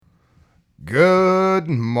Good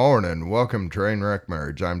morning. Welcome to Trainwreck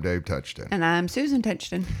Marriage. I'm Dave Touchton. And I'm Susan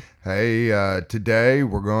Touchton. Hey, today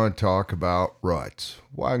we're going to talk about ruts,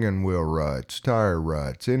 wagon wheel ruts, tire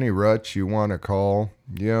ruts, any ruts you want to call.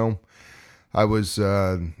 I was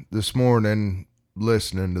this morning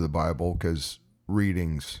listening to the Bible because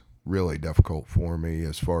reading's really difficult for me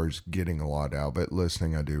as far as getting a lot out of it.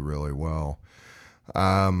 Listening, I do really well.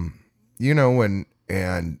 And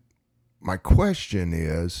my question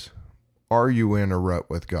is, are you in a rut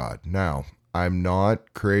with God? Now, I'm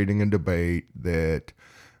not creating a debate that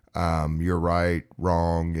you're right,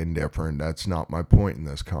 wrong, indifferent. That's not my point in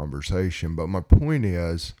this conversation. But my point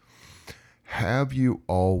is, have you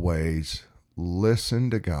always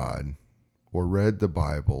listened to God or read the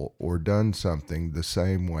Bible or done something the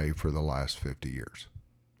same way for the last 50 years?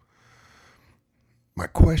 My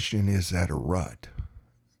question is that a rut?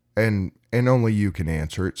 And only you can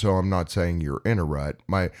answer it, so I'm not saying you're in a rut.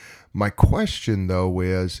 My question though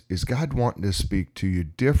is God wanting to speak to you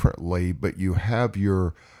differently, but you have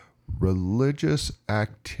your religious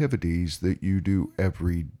activities that you do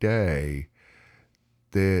every day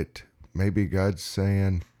that maybe God's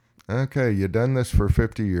saying, okay, you've done this for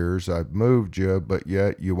 50 years, I've moved you, but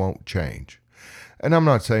yet you won't change. And I'm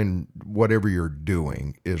not saying whatever you're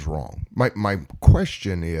doing is wrong. My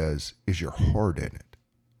question is your heart in it?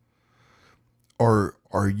 Or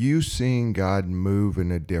are you seeing God move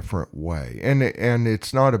in a different way? And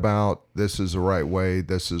it's not about this is the right way,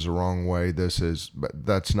 this is the wrong way,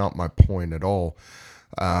 that's not my point at all.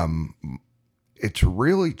 It's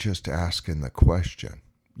really just asking the question.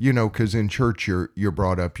 Because in church you're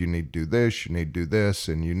brought up, you need to do this, you need to do this,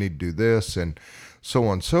 and you need to do this, and so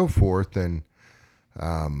on and so forth. And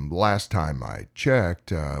last time I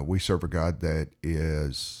checked, we serve a God that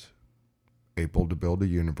is able to build a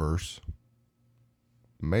universe.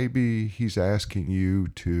 Maybe he's asking you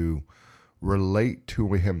to relate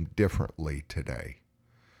to him differently today.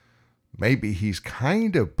 Maybe he's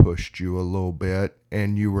kind of pushed you a little bit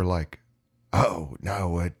and you were like, oh,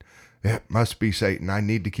 no, it must be Satan. I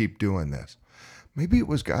need to keep doing this. Maybe it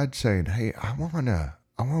was God saying, hey, I want a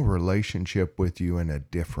relationship with you in a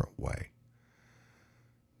different way.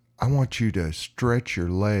 I want you to stretch your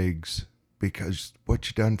legs because what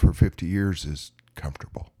you've done for 50 years is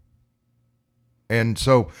comfortable. And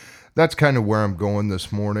so that's kind of where I'm going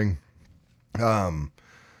this morning. After,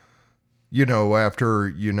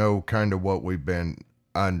 kind of what we've been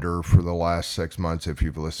under for the last 6 months, if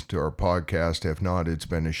you've listened to our podcast. If not, it's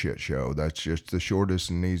been a shit show. That's just the shortest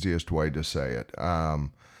and easiest way to say it.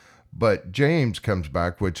 But James comes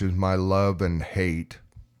back, which is my love and hate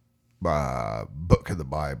book of the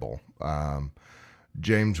Bible.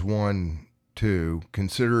 James 1:2,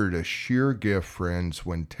 consider it a sheer gift, friends,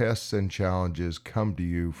 when tests and challenges come to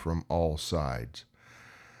you from all sides.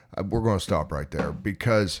 We're going to stop right there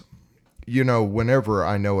because, whenever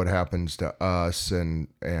I know it happens to us, and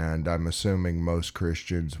I'm assuming most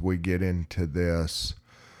Christians, we get into this,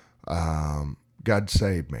 God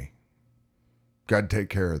save me. God take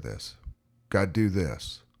care of this. God do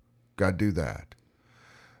this. God do that.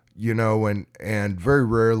 And very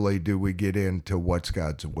rarely do we get into what's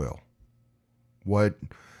God's will.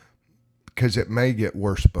 Because it may get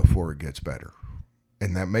worse before it gets better.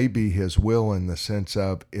 And that may be his will in the sense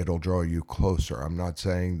of it'll draw you closer. I'm not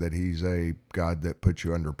saying that he's a God that puts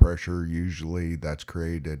you under pressure. Usually that's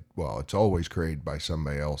created, it's always created by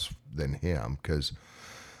somebody else than him. Because,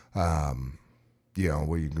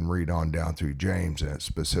 you can read on down through James and it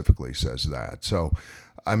specifically says that. So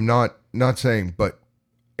I'm not saying, but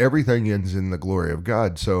everything ends in the glory of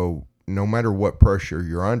God. So no matter what pressure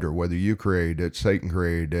you're under, whether you create it, Satan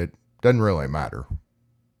created it, doesn't really matter.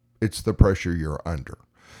 It's the pressure you're under.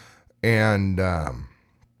 And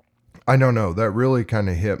I don't know, that really kind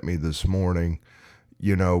of hit me this morning,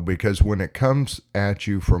 because when it comes at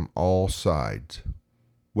you from all sides,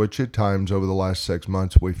 which at times over the last 6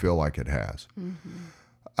 months we feel like it has,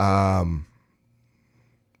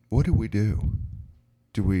 what do we do?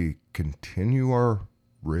 Do we continue our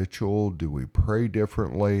ritual? Do we pray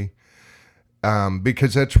differently?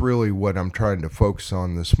 Because that's really what I'm trying to focus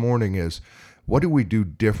on this morning is, what do we do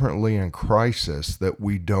differently in crisis that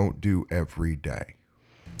we don't do every day?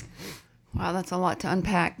 Wow, that's a lot to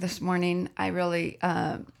unpack this morning. I really,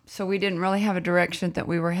 so we didn't really have a direction that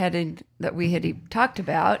we were headed, that we had talked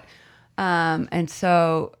about. And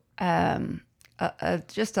so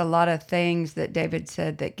just a lot of things that David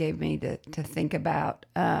said that gave me to think about.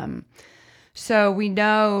 So we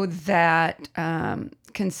know that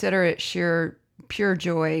consider it pure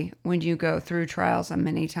joy when you go through trials, and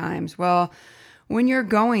many times. Well, when you're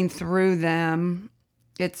going through them,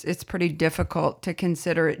 it's pretty difficult to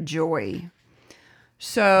consider it joy.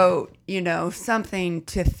 So, something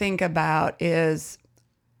to think about is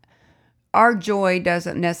our joy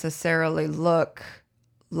doesn't necessarily look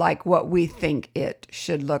like what we think it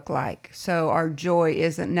should look like. So our joy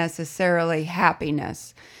isn't necessarily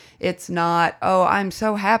happiness. It's not, oh, I'm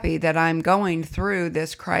so happy that I'm going through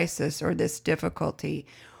this crisis or this difficulty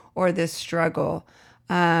or this struggle.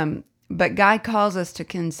 But God calls us to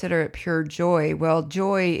consider it pure joy. Well,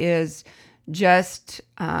 joy is just,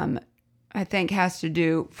 I think has to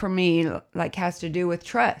do, for me, has to do with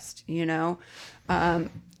trust,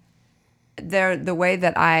 the way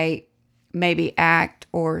that I maybe act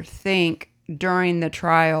or think during the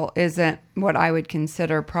trial isn't what I would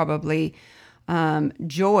consider probably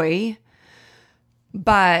joy,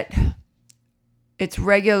 but it's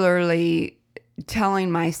regularly telling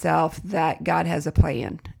myself that God has a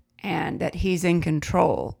plan and that He's in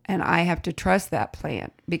control, and I have to trust that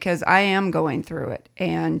plan because I am going through it,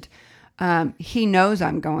 and He knows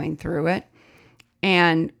I'm going through it,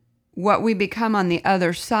 and what we become on the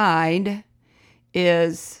other side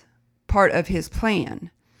is part of His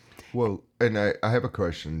plan. Well, and I have a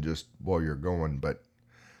question just while you're going, but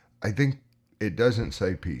I think it doesn't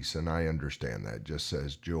say peace, and I understand that. It just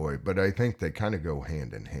says joy, but I think they kind of go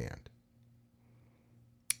hand in hand.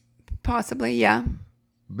 Possibly, yeah.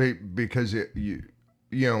 Because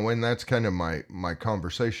and that's kind of my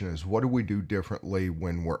conversation is, what do we do differently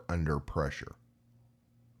when we're under pressure?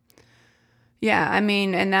 Yeah, I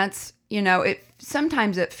mean, and that's,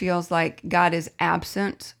 sometimes it feels like God is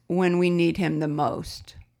absent when we need Him the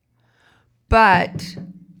most. But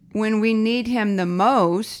when we need Him the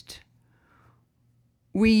most,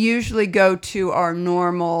 we usually go to our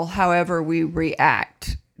normal, however we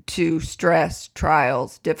react to stress,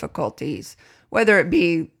 trials, difficulties, whether it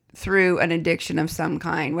be through an addiction of some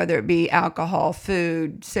kind, whether it be alcohol,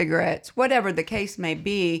 food, cigarettes, whatever the case may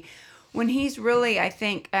be, when He's really, I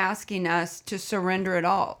think, asking us to surrender it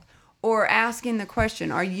all, or asking the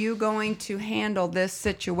question, are you going to handle this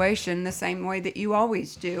situation the same way that you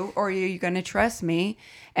always do, or are you going to trust me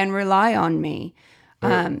and rely on me?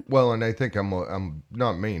 Well, and I think I'm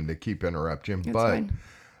not mean to keep interrupting, but Fine.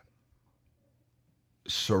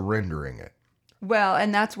 surrendering it. Well,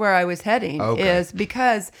 and that's where I was heading, Okay. is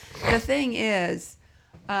because the thing is,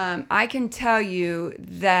 I can tell you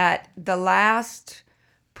that the last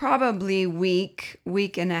probably week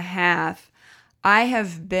and a half, I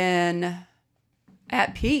have been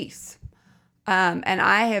at peace. And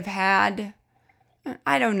I have had,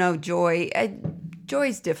 I don't know, joy. Joy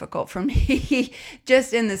is difficult for me,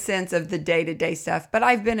 just in the sense of the day-to-day stuff. But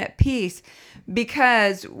I've been at peace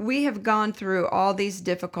because we have gone through all these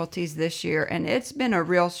difficulties this year, and it's been a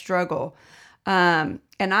real struggle. And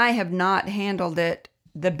I have not handled it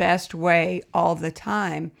the best way all the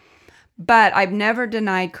time. But I've never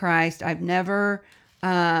denied Christ. I've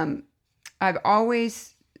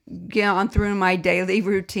always gone through my daily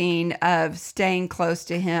routine of staying close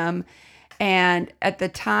to Him. And at the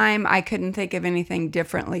time, I couldn't think of anything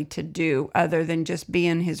differently to do other than just be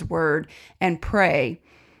in His Word and pray.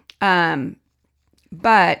 But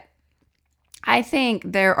I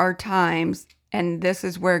think there are times, and this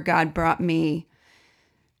is where God brought me,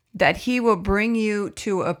 that He will bring you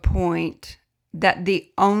to a point that the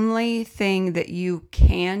only thing that you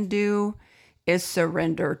can do is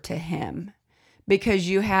surrender to Him, because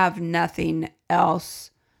you have nothing else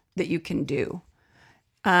that you can do.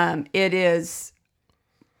 It is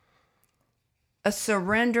a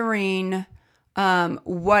surrendering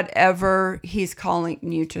whatever He's calling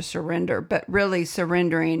you to surrender, but really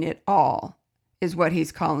surrendering it all is what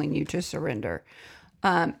He's calling you to surrender.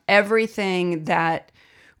 Everything that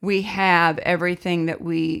we have, everything that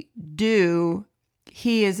we do,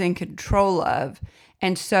 He is in control of.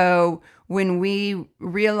 And so when we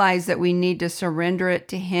realize that we need to surrender it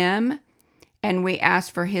to Him and we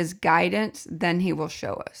ask for His guidance, then He will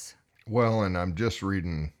show us. Well, and I'm just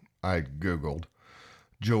reading, I Googled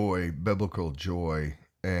joy, biblical joy,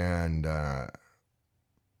 and,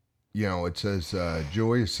 it says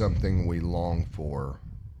joy is something we long for,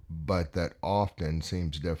 but that often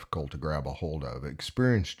seems difficult to grab a hold of.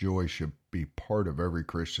 Experienced joy should be part of every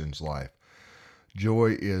Christian's life.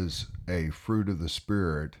 Joy is a fruit of the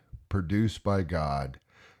Spirit produced by God,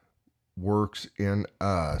 works in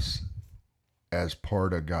us as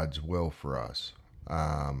part of God's will for us.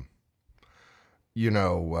 And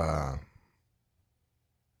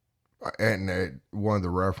one of the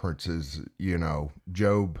references,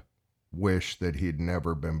 Job wished that he'd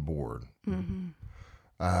never been born. Mm-hmm.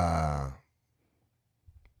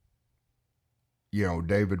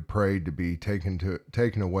 David prayed to be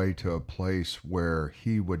taken away to a place where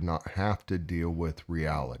he would not have to deal with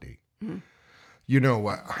reality. Mm-hmm. You know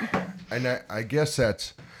what? And I guess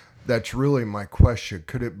that's really my question.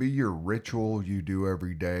 Could it be your ritual you do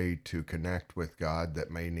every day to connect with God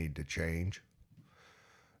that may need to change?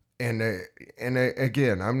 And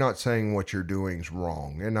again, I'm not saying what you're doing is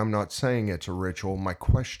wrong, and I'm not saying it's a ritual. My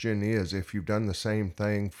question is, if you've done the same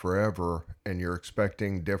thing forever and you're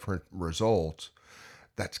expecting different results,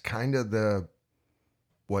 that's kind of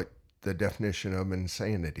what the definition of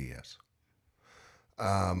insanity is.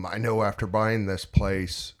 I know after buying this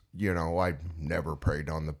place, I never prayed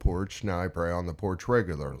on the porch. Now I pray on the porch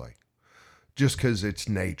regularly, just because it's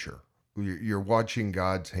nature. You're watching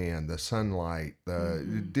God's hand, the sunlight,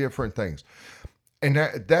 the different things. And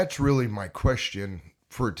that's really my question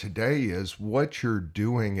for today is what you're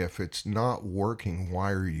doing. If it's not working,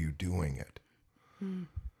 why are you doing it? Mm.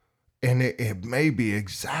 And it may be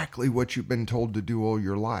exactly what you've been told to do all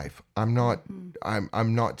your life. I'm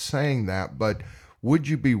not saying that, but would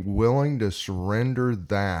you be willing to surrender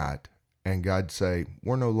that and God say,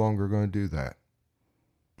 we're no longer going to do that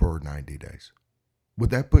for 90 days? Would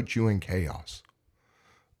that put you in chaos?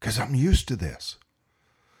 Because I'm used to this.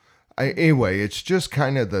 Anyway, it's just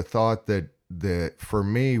kind of the thought that for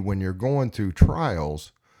me, when you're going through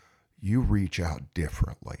trials, you reach out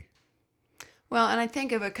differently. Well, and I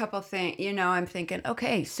think of a couple things, I'm thinking,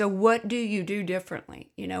 okay, so what do you do differently?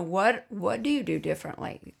 What do you do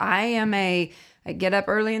differently? I get up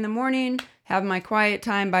early in the morning, have my quiet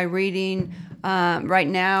time by reading. Right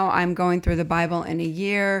now I'm going through the Bible in a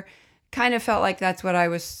year. Kind of felt like that's what I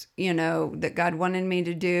was, that God wanted me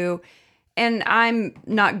to do. And I'm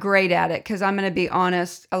not great at it because I'm going to be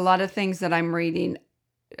honest. A lot of things that I'm reading,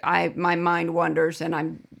 my mind wanders and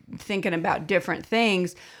I'm thinking about different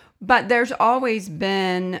things. But there's always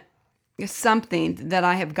been something that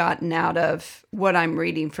I have gotten out of what I'm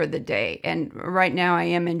reading for the day. And right now I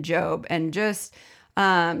am in Job. And just,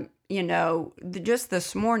 just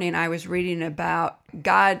this morning I was reading about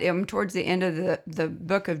God. I'm towards the end of the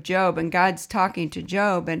book of Job, and God's talking to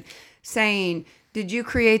Job and saying, did you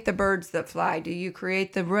create the birds that fly? Do you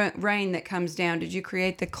create the rain that comes down? Did you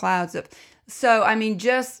create the clouds?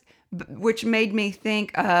 Which made me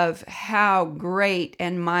think of how great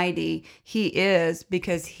and mighty he is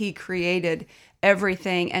because he created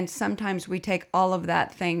everything. And sometimes we take all of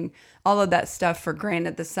that stuff for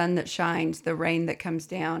granted. The sun that shines, the rain that comes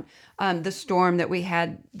down, the storm that we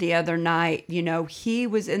had the other night. He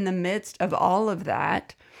was in the midst of all of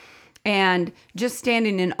that and just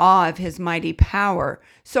standing in awe of his mighty power.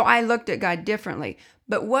 So I looked at God differently.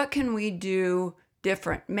 But what can we do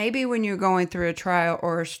different? Maybe when you're going through a trial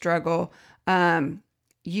or a struggle,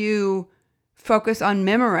 you focus on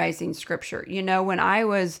memorizing scripture. When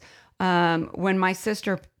my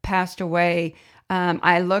sister passed away,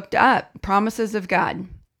 I looked up promises of God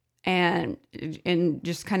and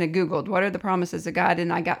just kind of Googled, what are the promises of God?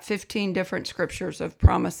 And I got 15 different scriptures of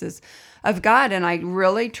promises of God. And I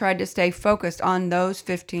really tried to stay focused on those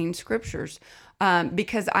 15 scriptures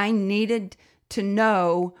because I needed to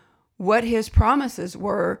know what his promises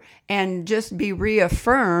were and just be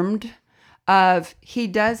reaffirmed of he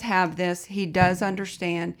does have this, he does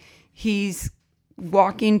understand, he's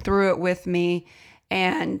walking through it with me.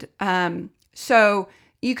 And so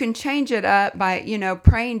you can change it up by,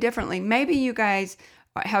 praying differently. Maybe you guys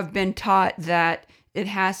have been taught that it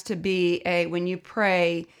has to be when you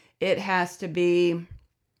pray, it has to be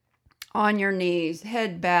on your knees,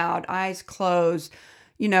 head bowed, eyes closed,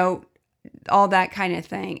 all that kind of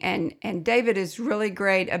thing. And David is really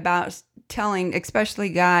great about telling, especially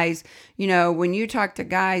guys, when you talk to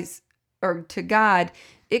guys or to God,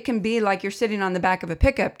 it can be like you're sitting on the back of a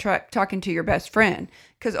pickup truck talking to your best friend,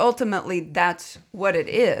 because ultimately that's what it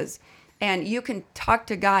is. And you can talk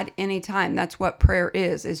to God anytime. That's what prayer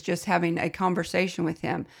is just having a conversation with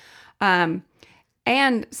him. And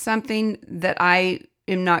something that I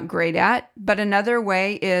am not great at, but another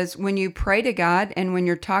way is when you pray to God and when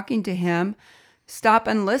you're talking to him, stop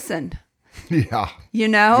and listen. Yeah.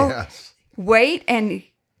 Yes. Wait and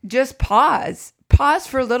just pause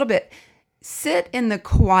for a little bit. Sit in the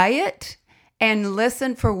quiet and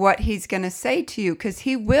listen for what he's going to say to you, because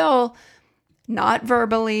he will not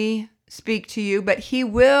verbally speak to you, but he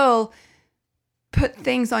will put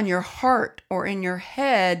things on your heart or in your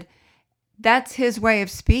head. That's his way of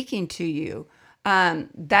speaking to you.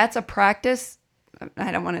 That's a practice.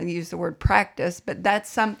 I don't want to use the word practice, but that's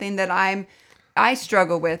something that I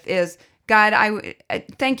struggle with is, God, I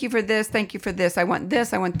thank you for this. Thank you for this. I want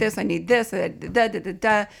this. I want this. I need this.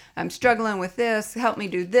 I'm struggling with this. Help me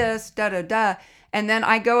do this. And then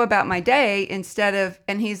I go about my day instead of,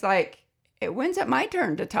 and he's like, when's it my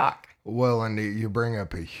turn to talk? Well, and you bring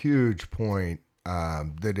up a huge point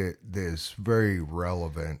that it is very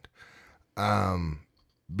relevant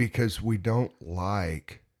because we don't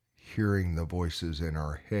like hearing the voices in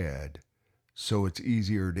our head, so it's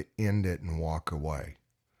easier to end it and walk away.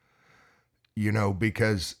 You know,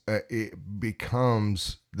 because it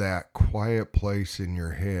becomes that quiet place in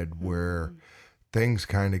your head where things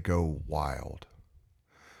kind of go wild.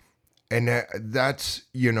 And that's,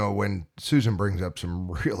 you know, when Susan brings up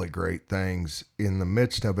some really great things in the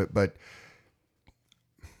midst of it, but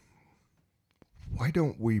why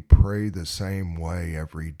don't we pray the same way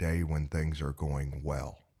every day when things are going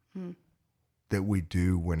well that we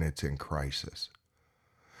do when it's in crisis?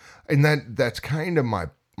 And that's kind of my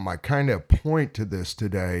kind of point to this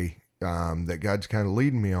today, that God's kind of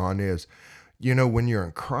leading me on is, you know, when you're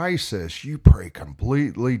in crisis, you pray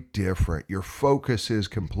completely different. Your focus is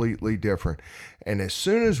completely different. And as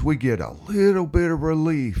soon as we get a little bit of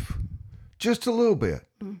relief, just a little bit,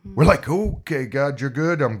 we're like, okay, God, you're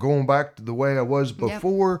good. I'm going back to the way I was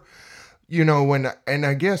before. You know, and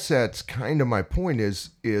I guess that's kind of my point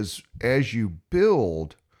is as you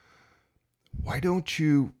build, why don't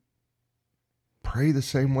you pray the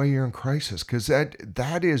same way you're in crisis? Because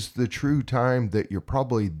that is the true time that you're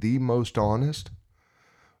probably the most honest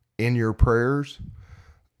in your prayers.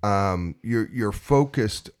 You're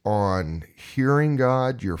focused on hearing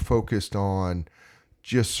God. You're focused on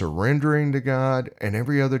just surrendering to God. And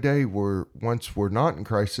every other day, once we're not in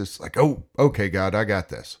crisis, like, oh, okay, God, I got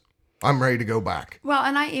this. I'm ready to go back. Well,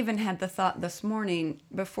 and I even had the thought this morning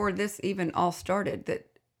before this even all started that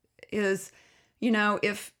is, you know,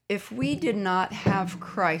 if we did not have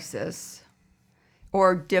crisis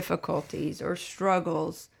or difficulties or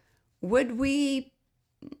struggles, would we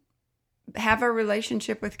have a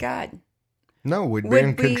relationship with God? No, we'd be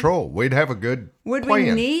in control. We'd have a good plan. Would we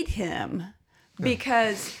need him?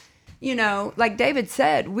 Because, you know, like David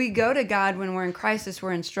said, we go to God when we're in crisis,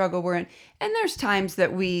 we're in struggle, and there's times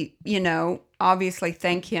that we, you know, obviously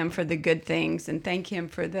thank him for the good things and thank him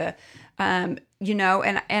for the, you know,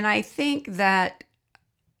 and I think that,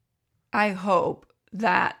 I hope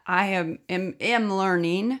that I am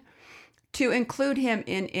learning to include him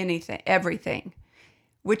in everything,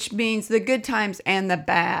 which means the good times and the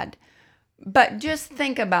bad. But just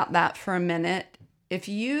think about that for a minute. If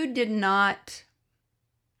you did not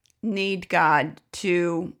need God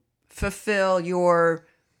to fulfill your,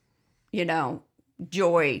 you know,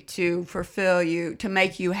 joy, to fulfill you, to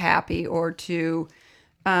make you happy, or to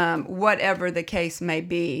whatever the case may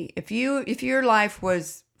be, if your life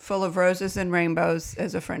was full of roses and rainbows,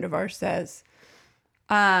 as a friend of ours says,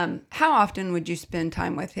 how often would you spend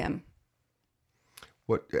time with him?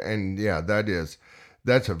 And yeah,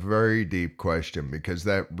 that's a very deep question, because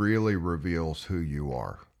that really reveals who you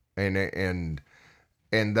are. And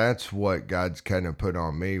that's what God's kind of put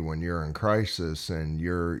on me when you're in crisis and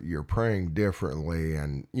you're praying differently.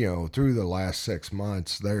 And, you know, through the last 6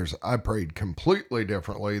 months, I prayed completely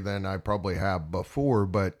differently than I probably have before,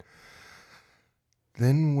 but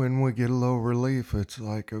then when we get a little relief, it's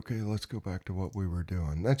like, okay, let's go back to what we were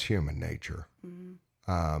doing. That's human nature.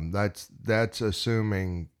 Mm-hmm. That's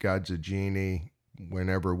assuming God's a genie.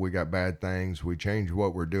 Whenever we got bad things, we change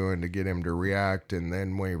what we're doing to get him to react, and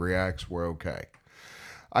then when he reacts, we're okay.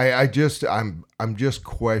 I'm just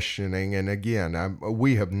questioning, and again,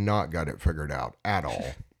 we have not got it figured out at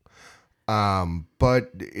all.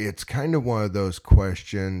 But it's kind of one of those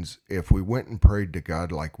questions. If we went and prayed to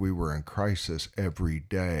God like we were in crisis every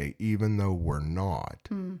day, even though we're not,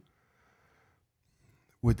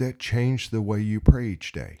 would that change the way you pray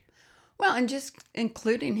each day? Well, and just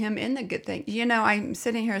including him in the good thing. You know, I'm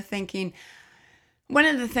sitting here thinking, one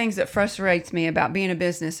of the things that frustrates me about being a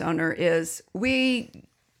business owner is we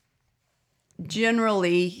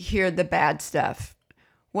generally hear the bad stuff.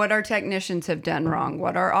 What our technicians have done wrong,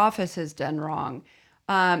 what our office has done wrong.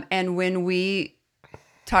 And when we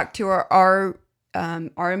talk to our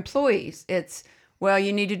employees, it's, well,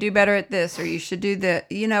 you need to do better at this, or you should do that.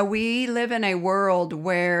 You know, we live in a world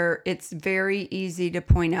where it's very easy to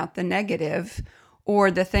point out the negative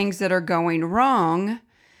or the things that are going wrong.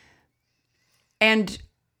 And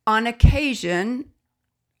on occasion,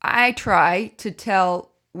 I try to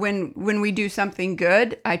tell, when we do something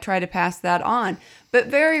good, I try to pass that on. But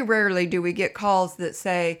very rarely do we get calls that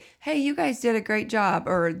say, hey, you guys did a great job,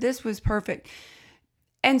 or this was perfect.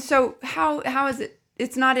 And so how is it?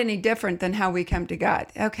 It's not any different than how we come to God.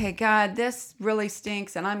 Okay, God, this really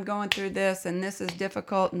stinks, and I'm going through this, and this is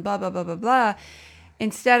difficult, and blah, blah, blah, blah, blah.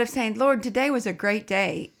 Instead of saying, Lord, today was a great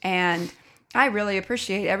day, and I really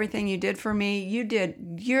appreciate everything you did for me. You did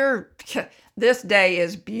this day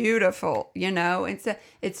is beautiful,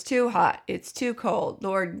 it's too hot, it's too cold.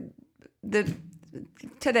 Lord, the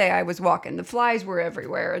today I was walking, the flies were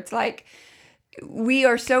everywhere. It's like we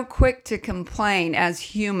are so quick to complain as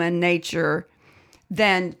human nature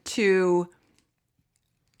than to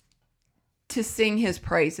sing his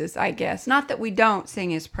praises, I guess. Not that we don't sing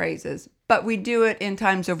his praises, but we do it in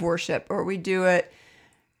times of worship or we do it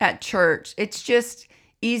at church. It's just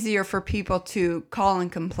easier for people to call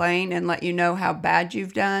and complain and let you know how bad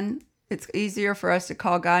you've done. It's easier for us to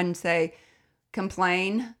call God and say,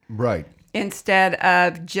 complain. Right. Instead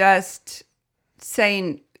of just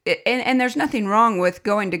saying, and there's nothing wrong with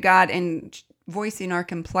going to God and voicing our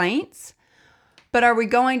complaints, but are we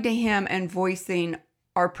going to him and voicing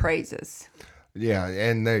our praises? Yeah,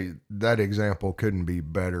 and that example couldn't be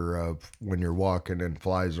better of when you're walking and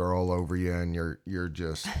flies are all over you and you're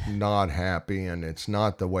just not happy and it's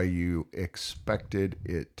not the way you expected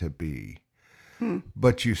it to be.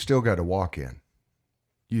 But you still got to walk in.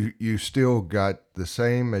 You still got the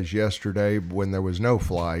same as yesterday when there was no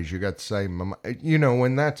flies. You got the same,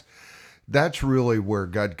 and that's really where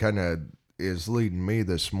God kind of is leading me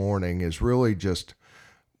this morning, is really just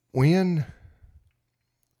when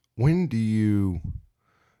do you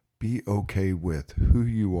be okay with who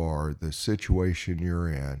you are, the situation you're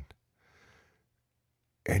in,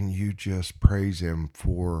 and you just praise him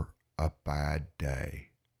for a bad day?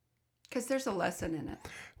 Because there's a lesson in it.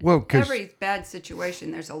 Well, every bad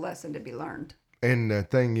situation, there's a lesson to be learned. And the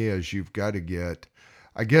thing is, you've got to get,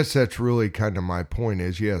 I guess that's really kind of my point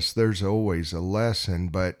is, yes, there's always a lesson,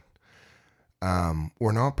 but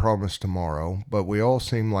we're not promised tomorrow, but we all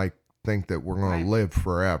think that we're going to live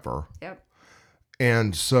forever. Yep.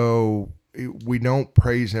 And so we don't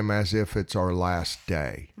praise him as if it's our last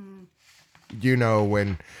day, and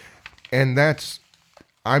that's,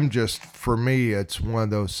 for me, it's one of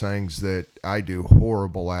those things that I do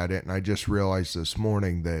horrible at it. And I just realized this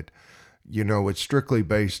morning that, it's strictly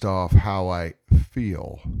based off how I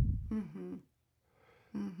feel. Mm-hmm.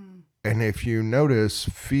 Mm-hmm. And if you notice,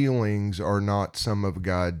 feelings are not some of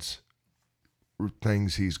God's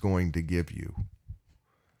things he's going to give you.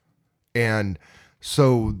 And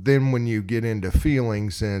so then when you get into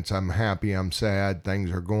feelings, since I'm happy, I'm sad,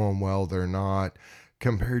 things are going well, they're not,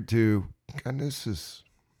 compared to, God, this is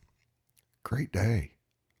great day.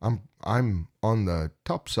 I'm on the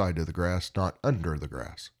top side of the grass, not under the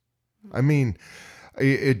grass. I mean,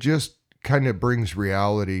 it just kind of brings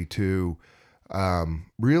reality to,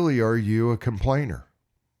 really, are you a complainer?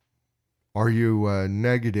 Are you a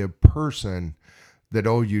negative person that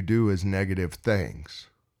all you do is negative things?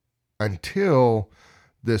 Until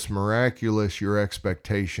this miraculous, your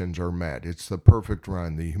expectations are met. It's the perfect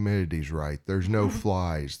run. The humidity's right. There's no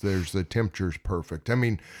flies. The temperature's perfect. I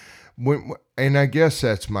mean, and I guess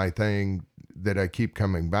that's my thing that I keep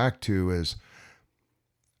coming back to is,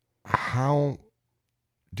 how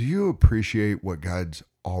do you appreciate what God's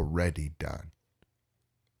already done?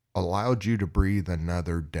 Allowed you to breathe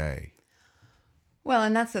another day. Well,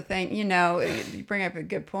 and that's the thing, you bring up a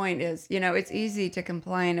good point is, it's easy to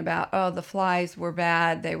complain about, oh, the flies were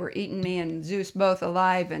bad. They were eating me and Zeus both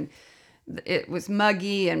alive and it was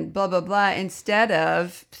muggy and blah, blah, blah. Instead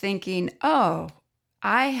of thinking, oh,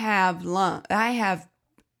 I have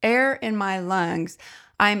air in my lungs.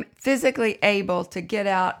 I'm physically able to get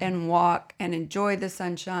out and walk and enjoy the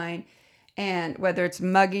sunshine, and whether it's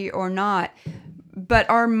muggy or not. But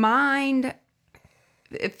our mind,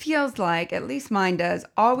 it feels like, at least mine does,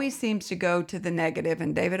 always seems to go to the negative.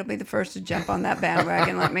 And David will be the first to jump on that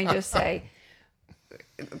bandwagon. Let me just say,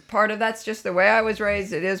 part of that's just the way I was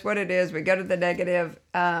raised. It is what it is. We go to the negative.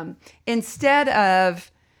 Instead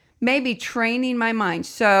of maybe training my mind.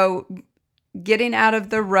 So getting out of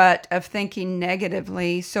the rut of thinking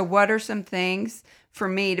negatively. So what are some things for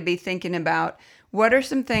me to be thinking about? What are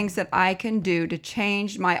some things that I can do to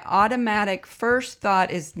change my automatic first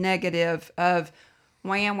thought is negative of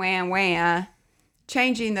wham, wham, wham,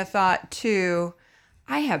 changing the thought to,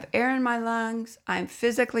 I have air in my lungs. I'm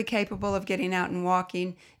physically capable of getting out and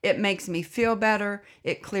walking. It makes me feel better.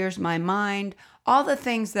 It clears my mind. All the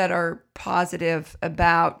things that are positive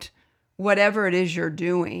about whatever it is you're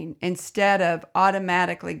doing, instead of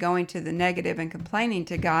automatically going to the negative and complaining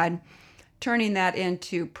to God, turning that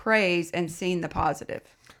into praise and seeing the positive.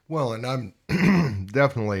 Well, and I'm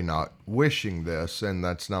definitely not wishing this, and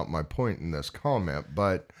that's not my point in this comment,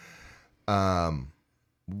 but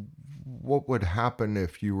what would happen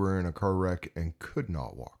if you were in a car wreck and could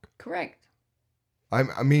not walk? Correct.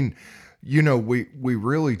 I mean, we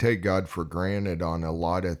really take God for granted on a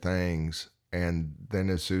lot of things. And then,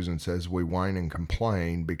 as Susan says, we whine and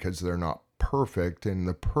complain because they're not perfect. And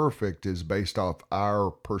the perfect is based off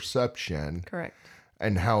our perception Correct.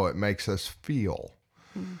 and how it makes us feel.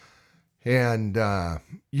 Mm-hmm. And,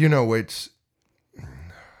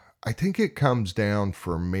 I think it comes down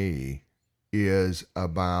for me is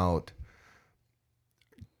about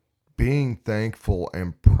being thankful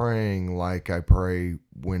and praying like I pray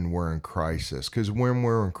when we're in crisis. Because when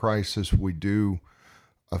we're in crisis, we do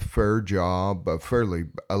a fair job,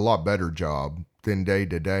 a lot better job than day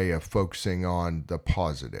to day of focusing on the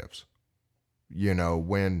positives.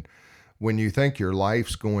 When you think your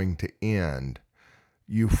life's going to end,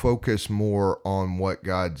 you focus more on what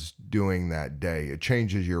God's doing that day. It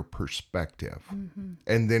changes your perspective. Mm-hmm.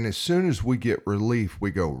 And then as soon as we get relief,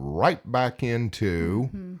 we go right back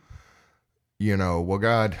into, well,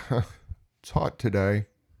 God, it's hot today.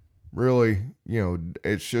 Really,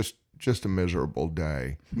 it's just a miserable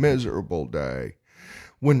day. Miserable day.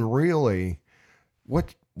 When really,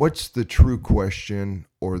 what's the true question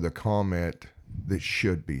or the comment that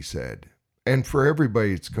should be said? And for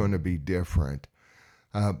everybody, it's going to be different.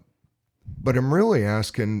 But I'm really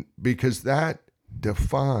asking because that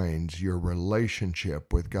defines your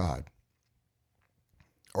relationship with God.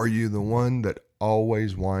 Are you the one that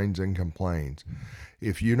always whines and complains?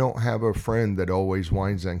 If you don't have a friend that always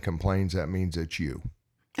whines and complains, that means it's you.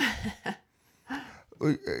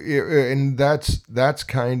 And that's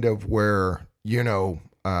kind of where,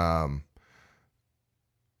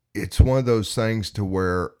 it's one of those things to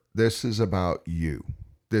where this is about you.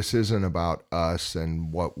 This isn't about us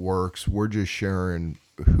and what works. We're just sharing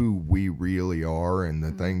who we really are and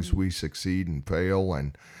the things we succeed and fail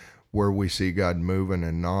and where we see God moving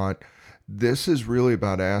and not. This is really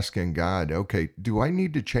about asking God, okay, do I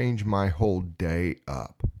need to change my whole day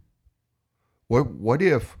up? What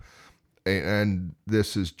if, and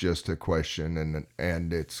this is just a question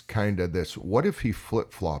and it's kind of this, what if he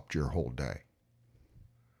flip-flopped your whole day?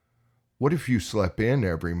 What if you slept in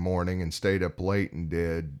every morning and stayed up late and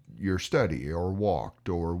did your study or walked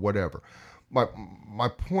or whatever? My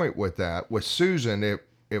point with that, with Susan,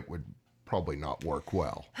 it would probably not work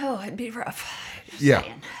well. Oh, it'd be rough. Just Yeah.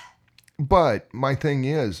 saying. But my thing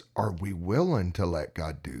is, are we willing to let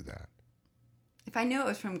God do that? If I knew it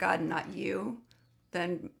was from God and not you,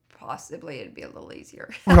 then possibly it'd be a little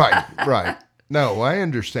easier. Right. No, I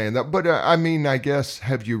understand that. But I guess,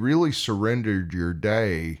 have you really surrendered your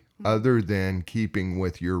day other than keeping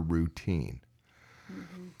with your routine?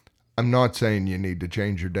 Mm-hmm. I'm not saying you need to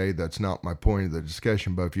change your day. That's not my point of the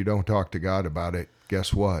discussion. But if you don't talk to God about it,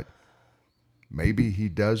 guess what? Maybe he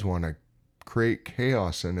does want to create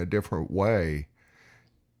chaos in a different way,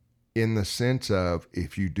 in the sense of,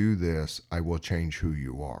 if you do this, I will change who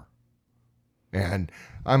you are. And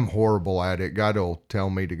I'm horrible at it. God will tell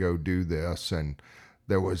me to go do this. And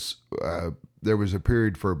there was a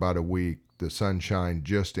period for about a week, the sun shined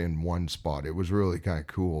just in one spot. It was really kind of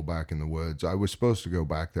cool back in the woods. I was supposed to go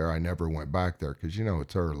back there. I never went back there because,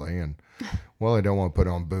 it's early. And, well, I don't want to put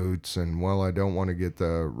on boots. And, well, I don't want to get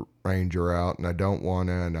the ranger out. And I don't want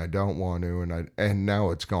to. And now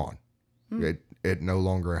it's gone. It no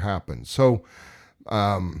longer happens. So,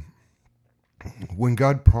 when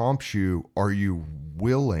God prompts you, are you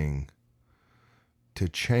willing to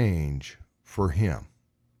change for him?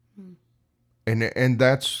 And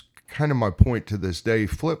that's kind of my point to this day.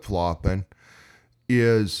 Flip-flopping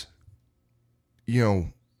is,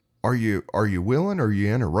 are you willing, or are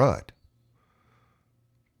you in a rut?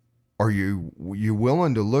 Are you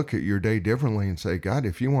willing to look at your day differently and say, God,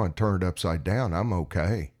 if you want to turn it upside down, I'm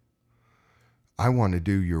okay. I want to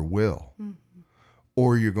do your will. Mm-hmm.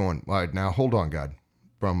 Or you're going, all right, now hold on, God.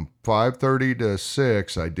 From 5:30 to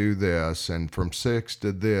 6, I do this. And from 6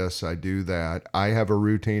 to this, I do that. I have a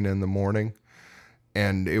routine in the morning.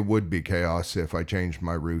 And it would be chaos if I changed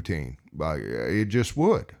my routine. It just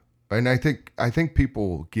would. And I think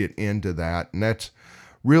people get into that. And that's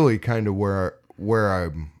really kind of where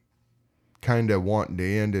I'm kind of wanting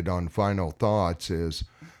to end it on final thoughts is,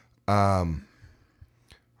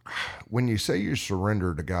 when you say you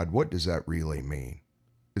surrender to God, what does that really mean?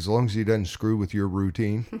 As long as he doesn't screw with your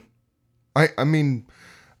routine? I mean,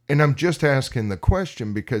 and I'm just asking the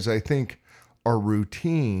question because I think our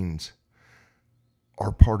routines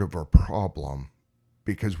are part of our problem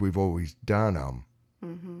because we've always done them.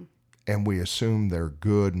 Mm-hmm. And we assume they're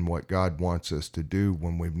good and what God wants us to do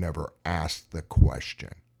when we've never asked the question.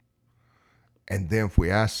 And then if we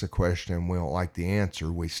ask the question and we don't like the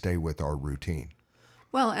answer, we stay with our routine.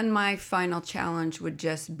 Well, and my final challenge would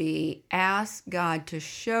just be ask God to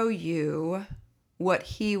show you what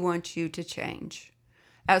he wants you to change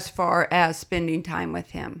as far as spending time with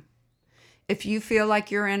him. If you feel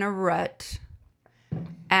like you're in a rut,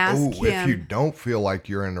 ask Oh, if you him. don't feel like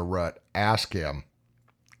you're in a rut, ask him.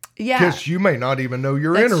 Yeah, Because you may not even know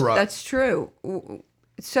you're in a rut. that's true.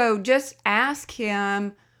 So just ask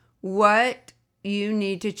him what you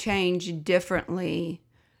need to change differently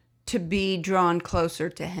to be drawn closer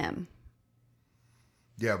to him.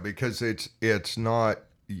 Yeah, because it's not,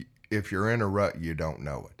 if you're in a rut, you don't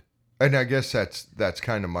know it. And I guess that's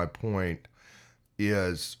kind of my point,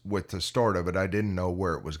 is with the start of it, I didn't know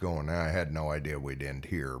where it was going. I had no idea we'd end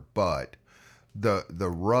here. But the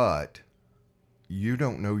rut, you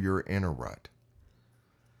don't know you're in a rut.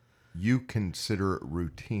 You consider it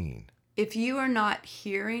routine. If you are not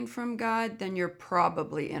hearing from God, then you're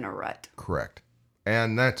probably in a rut. Correct.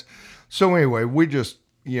 And that's, so anyway, we just,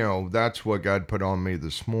 that's what God put on me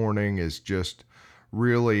this morning, is just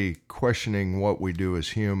really questioning what we do as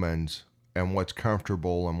humans and what's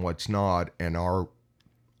comfortable and what's not. And are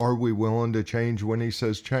we willing to change when he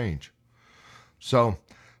says change? So,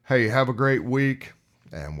 hey, have a great week,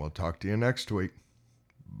 and we'll talk to you next week.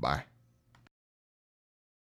 Bye.